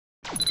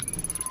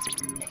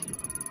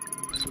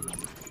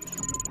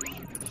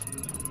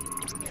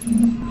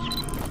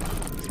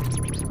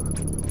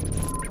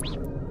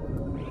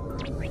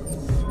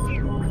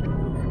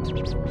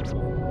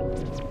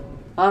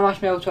I'm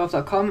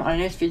ashmail12.com, and in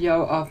this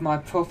video of my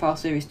profile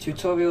series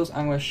tutorials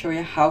I'm going to show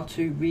you how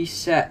to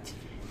reset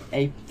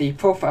the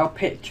profile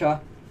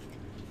picture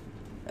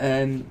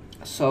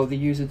so the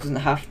user doesn't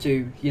have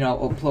to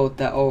upload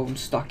their own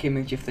stock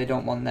image. If they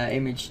don't want their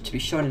image to be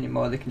shown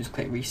anymore, they can just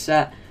click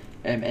reset.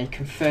 A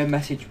confirm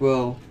message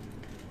will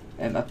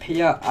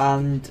appear,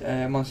 and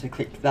once they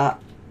click that,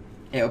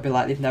 it'll be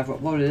like they've never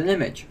uploaded an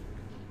image.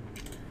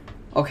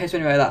 Okay, so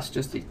anyway, that's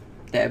just the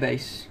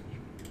database.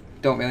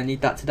 Don't really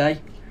need that today.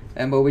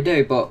 Well, we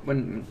do, but we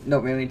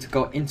don't really need to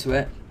go into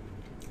it.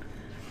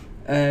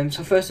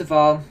 So first of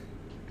all,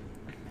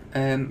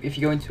 if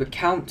you go into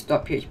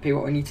account.php,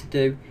 what we need to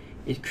do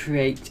is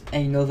create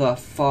another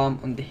form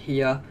under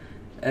here.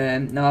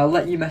 Now I'll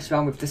let you mess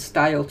around with the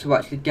style to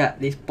actually get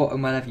this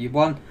button whenever you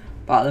want,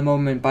 but at the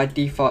moment, by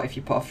default, if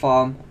you put a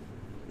form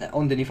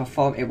underneath a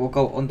form, it will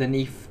go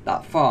underneath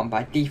that form.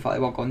 By default,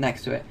 it won't go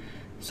next to it.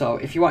 So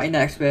if you want it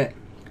next to it,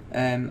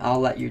 I'll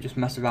let you just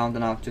mess around,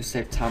 and I'll just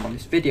save time on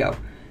this video.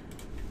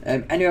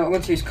 Anyway, what I'm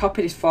going to do is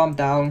copy this form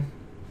down.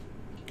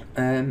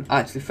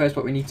 Actually, first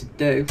what we need to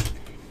do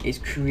is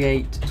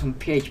create some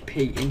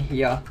PHP in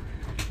here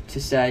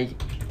to say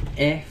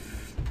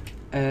if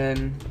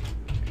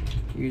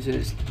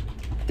users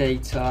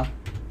data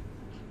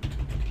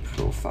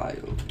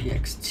profile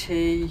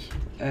ext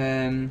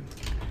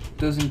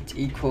doesn't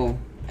equal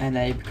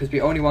NA, because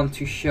we only want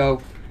to show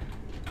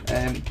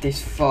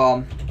this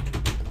form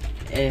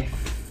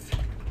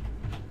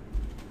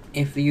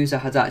if the user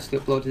has actually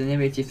uploaded an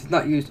image. If they've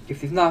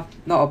not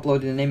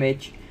uploaded an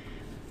image,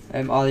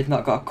 or they've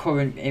not got a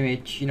current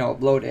image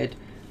uploaded,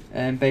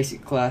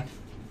 basically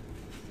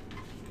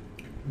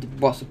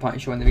what's the point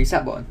of showing the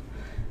reset button?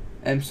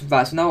 So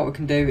now what we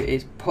can do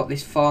is put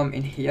this form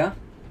in here,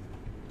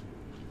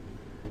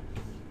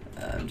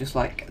 just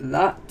like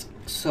that.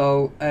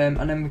 So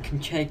and then we can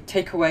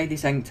take away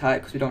this end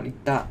type because we don't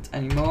need that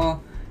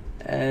anymore,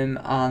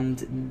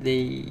 and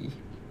the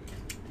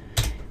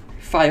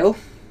file,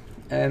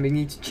 we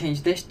need to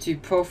change this to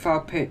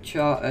profile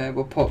picture.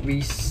 We'll put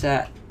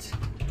reset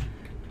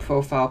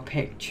profile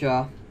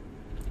picture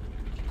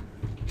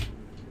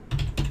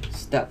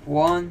step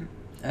 1,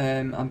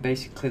 and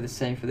basically the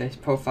same for this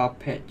profile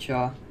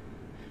picture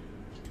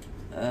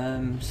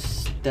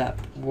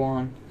step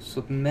 1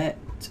 submit.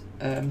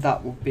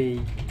 That will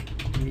be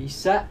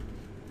reset,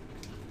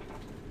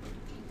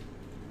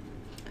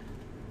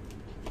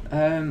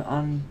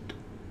 and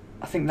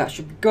I think that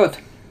should be good.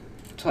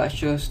 So let's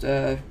just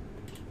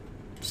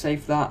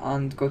save that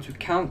and go to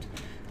account.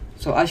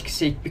 So as you can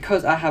see,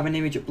 because I have an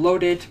image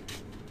uploaded,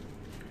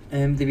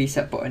 the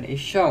reset button is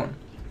shown.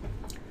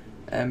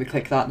 We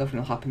click that, nothing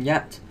will happen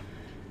yet.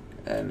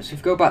 So if we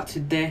go back to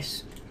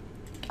this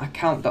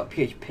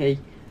account.php,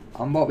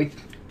 and what we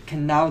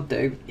can now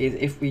do is,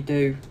 if we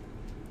do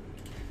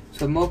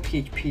some more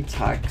PHP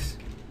tags,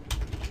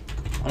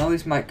 I know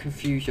this might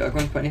confuse you, I'm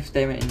going to put an if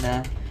statement in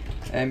there.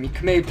 You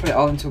can maybe put it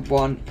all into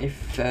one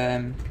if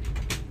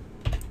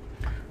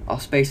I'll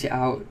space it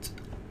out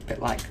a bit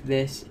like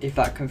this if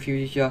that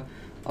confuses you,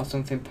 or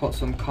something. Put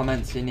some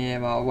comments in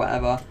here or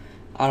whatever,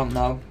 I don't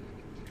know,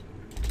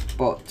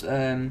 but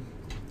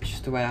it's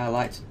just the way I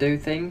like to do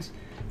things.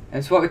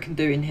 And so what we can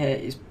do in here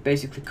is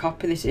basically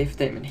copy this if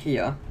statement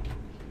here,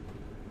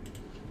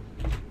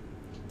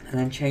 and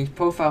then change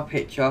profile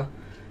picture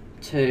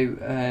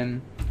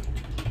to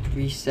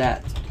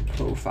reset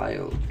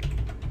profile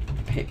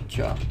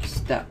picture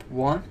step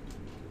 1,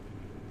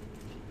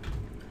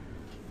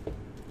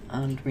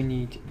 and we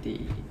need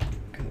the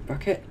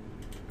bracket.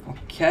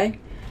 Okay,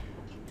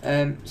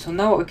 so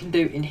now what we can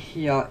do in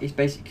here is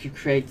basically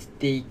create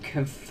the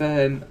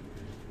confirm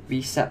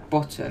reset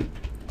button.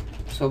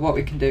 So what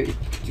we can do is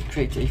to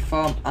create a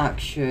form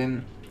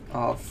action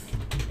of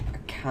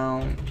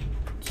account.php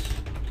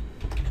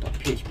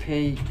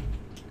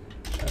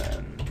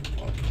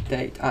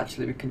update.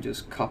 Actually, we can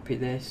just copy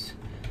this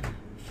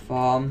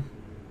form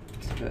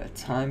to a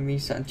time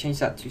reset and change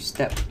that to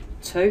step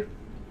 2.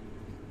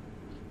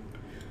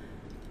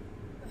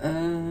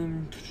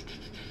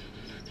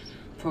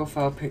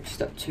 Profile picture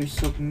step 2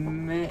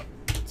 submit,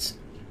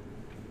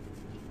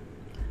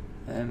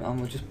 and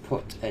we'll just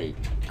put a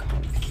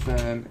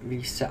confirm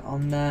reset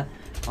on there.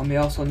 And we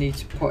also need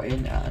to put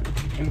in an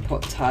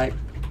input type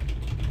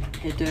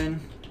hidden.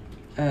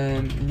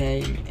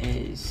 Name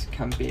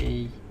can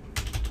be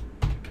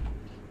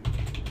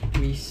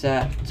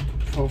reset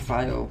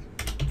profile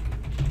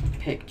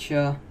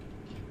picture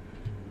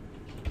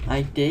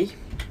ID,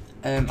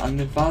 and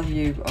the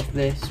value of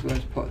this was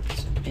put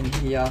in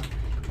here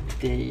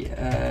the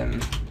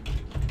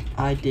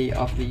ID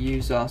of the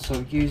user,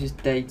 so users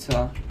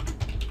data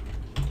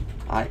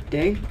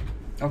ID.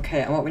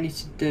 Okay, and what we need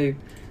to do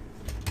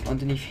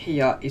underneath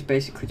here is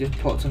basically just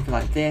put something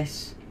like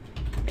this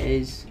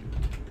is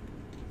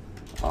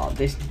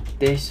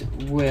this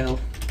will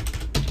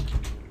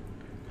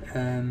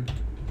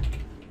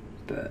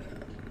but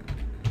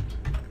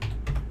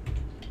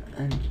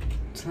and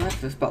so let's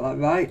spell that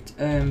right.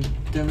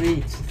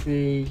 Delete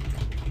the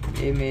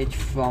image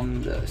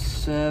from the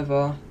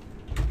server.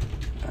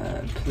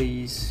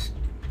 Please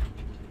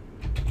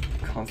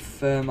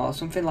confirm or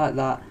something like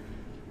that,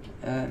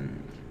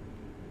 and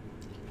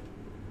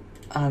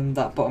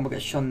that button will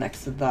get shown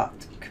next to that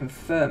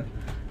confirm.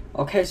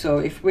 Okay, so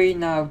if we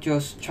now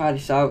just try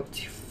this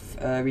out,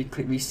 we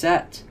click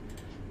reset,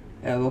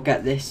 we'll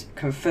get this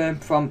confirm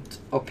prompt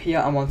up here,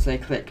 and once I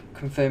click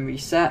confirm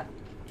reset,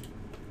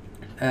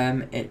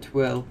 it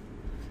will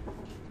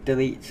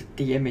delete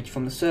the image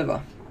from the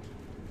server.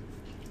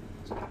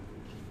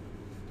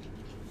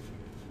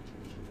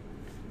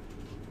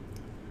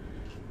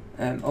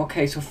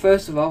 Okay, so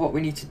first of all, what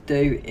we need to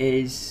do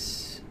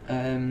is,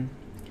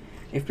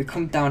 if we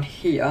come down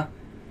here,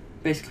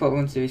 basically what we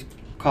want to do is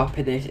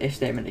copy this if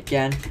statement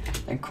again,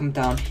 and come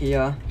down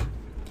here,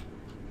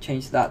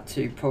 change that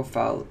to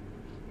profile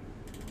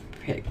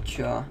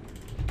picture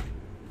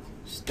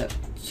step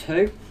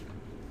 2.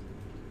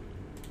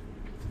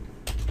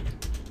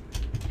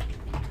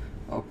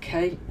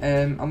 Okay,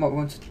 and what we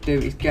want to do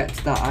is get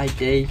that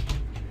ID.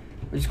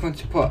 We're just going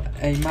to put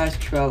a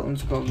MySQL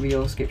underscore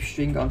real skip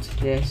string onto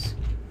this.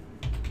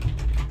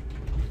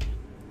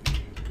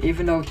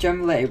 Even though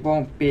generally it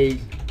won't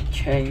be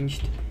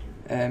changed,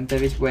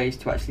 there is ways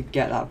to actually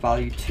get that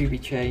value to be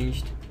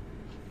changed.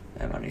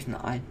 And it's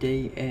not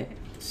ID,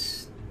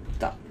 it's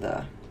that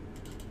there.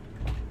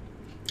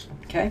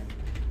 Okay.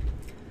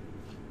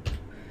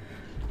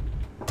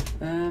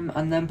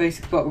 And then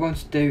basically what we're going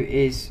to do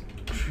is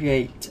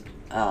create,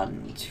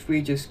 and if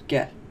we just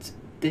get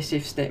this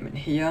if statement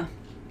here,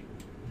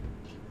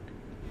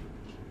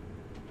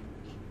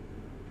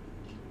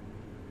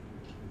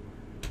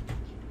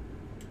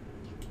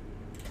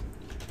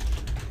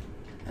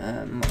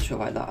 I'm not sure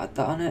why that had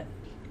that on it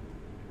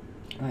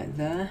right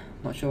there,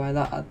 not sure why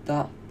that had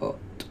that, but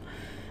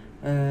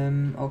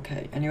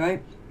okay,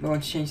 anyway, we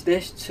want to change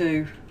this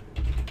to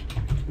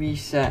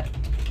reset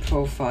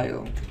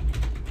profile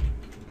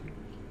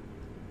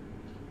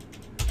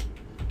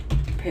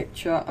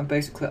picture, and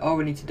basically all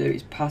we need to do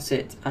is pass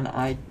it an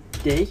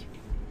ID.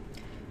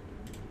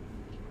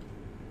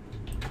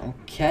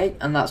 Okay,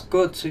 and that's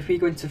good. So if we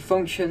go into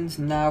functions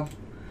now,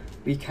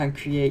 we can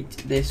create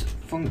this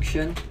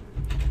function.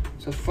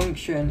 So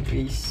function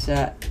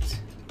reset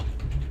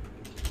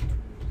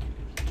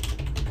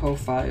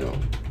profile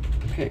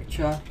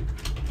picture,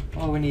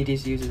 all we need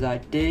is user's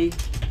ID,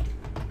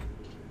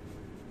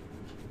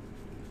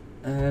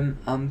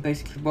 and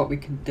basically what we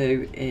can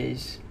do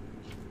is,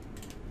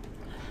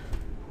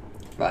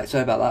 right,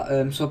 sorry about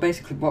that, so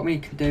basically what we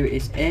can do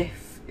is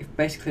if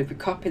we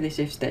copy this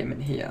if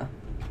statement here,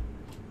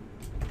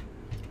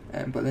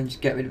 but then just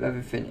get rid of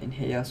everything in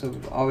here, so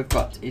all we've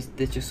got is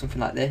there's just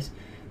something like this,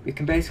 we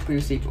can basically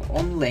receive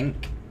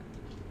unlink,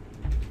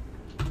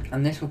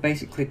 and this will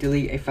basically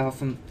delete a file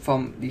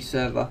from the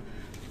server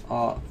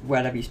or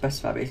wherever you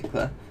specify,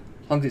 basically, as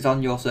long as it's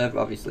on your server.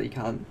 Obviously you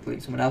can't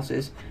delete someone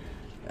else's.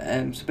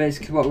 So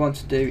basically what we want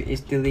to do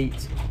is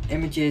delete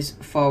images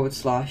 /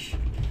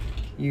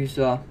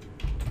 user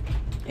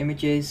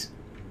images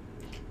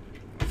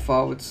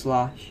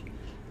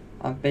 /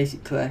 and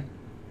basically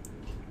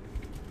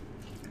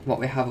what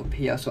we have up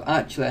here. So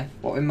actually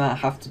what we might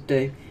have to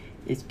do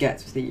is get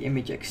the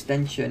image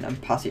extension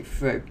and pass it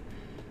through,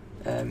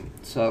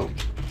 so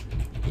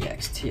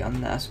ext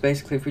on there. So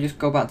basically if we just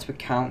go back to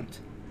account,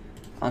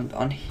 and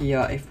on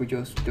here if we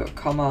just do a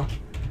comma,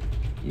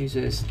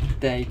 users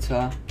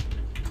data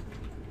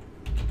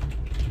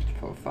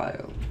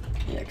profile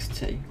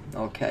ext,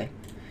 okay,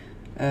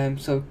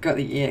 so got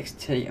the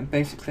ext, and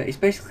basically it's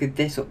basically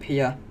this up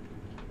here,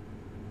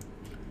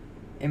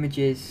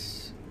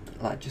 images,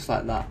 like just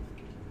like that.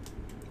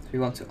 So we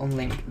want to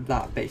unlink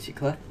that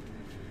basically.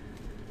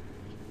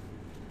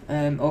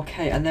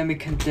 Okay, and then we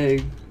can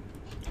do,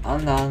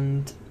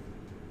 and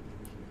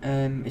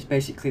it's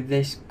basically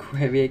this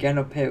query again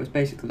up here. It was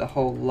basically the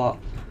whole lot.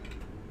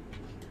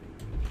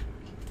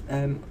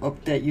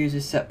 Update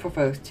users set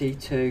profile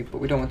T2,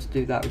 but we don't want to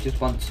do that. We just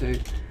want to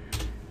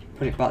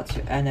put it back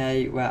to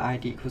NA where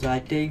ID equals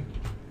ID.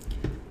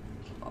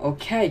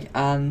 Okay,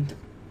 and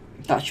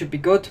that should be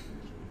good.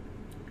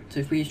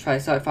 So if we try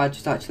this out, if I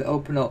just actually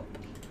open up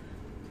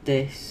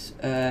this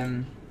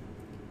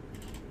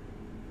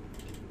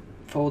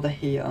folder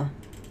here,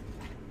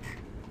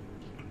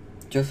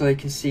 just so you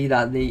can see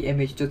that the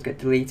image does get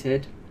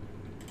deleted.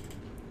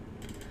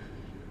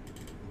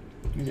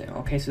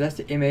 Okay, so that's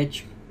the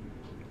image.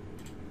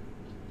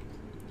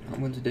 What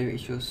I'm going to do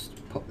is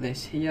just put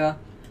this here,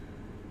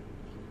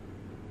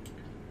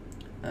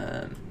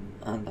 and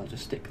I'll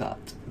just stick that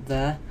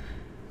there.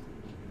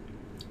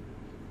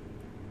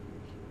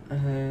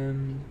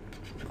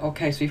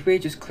 Okay, so if we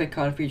just click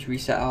on, if we just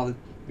reset, I'll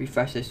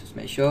refresh this just to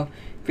make sure.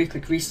 If we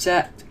click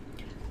reset,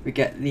 we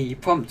get the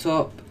prompt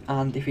up,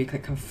 and if we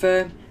click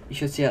confirm, you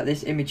should see that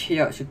this image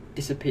here should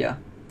disappear.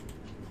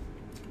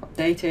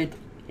 Updated,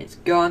 it's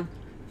gone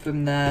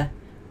from there,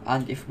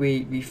 and if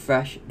we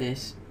refresh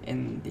this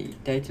in the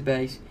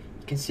database,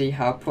 you can see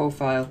how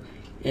profile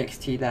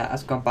ext there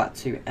has gone back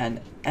to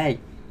NA.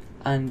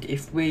 And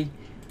if we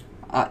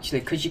actually,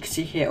 because you can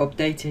see here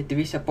updated, the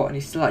reset button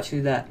is still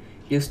actually there,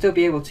 you'll still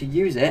be able to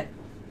use it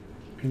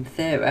in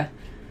theory,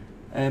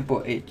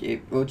 but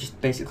it will just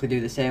basically do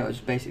the same. It'll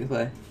just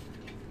basically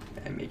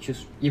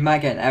you might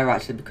get an error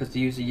actually because the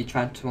user you're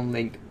trying to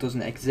unlink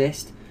doesn't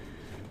exist.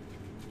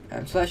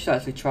 So let's just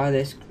actually try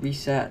this,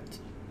 reset.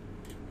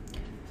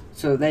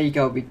 So there you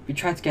go, we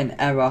tried to get an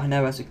error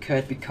has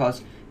occurred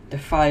because the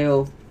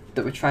file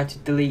that we're trying to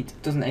delete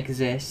doesn't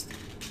exist.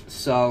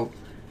 So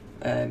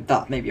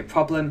that may be a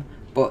problem,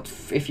 but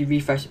if you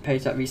refresh the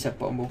page, that reset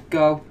button will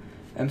go.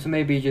 So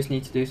maybe you just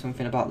need to do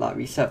something about that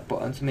reset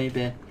button. So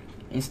maybe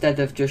instead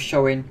of just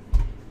showing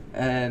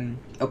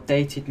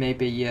updated,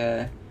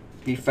 maybe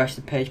refresh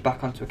the page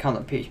back onto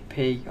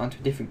account.php, onto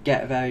a different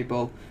get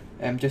variable,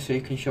 just so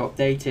you can show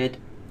updated.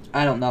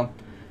 I don't know.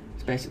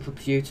 It's basically up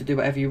to you to do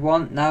whatever you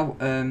want. Now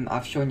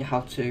I've shown you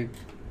how to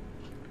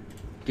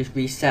just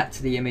reset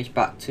the image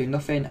back to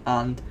nothing,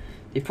 and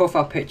the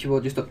profile picture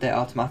will just update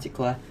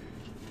automatically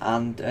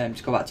and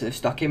just go back to the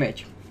stock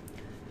image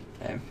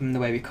from the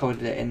way we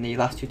coded it in the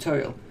last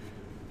tutorial.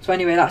 So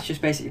anyway, that's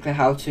just basically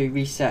how to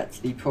reset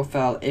the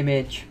profile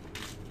image.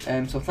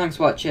 So thanks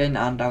for watching,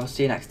 and I will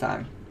see you next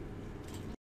time.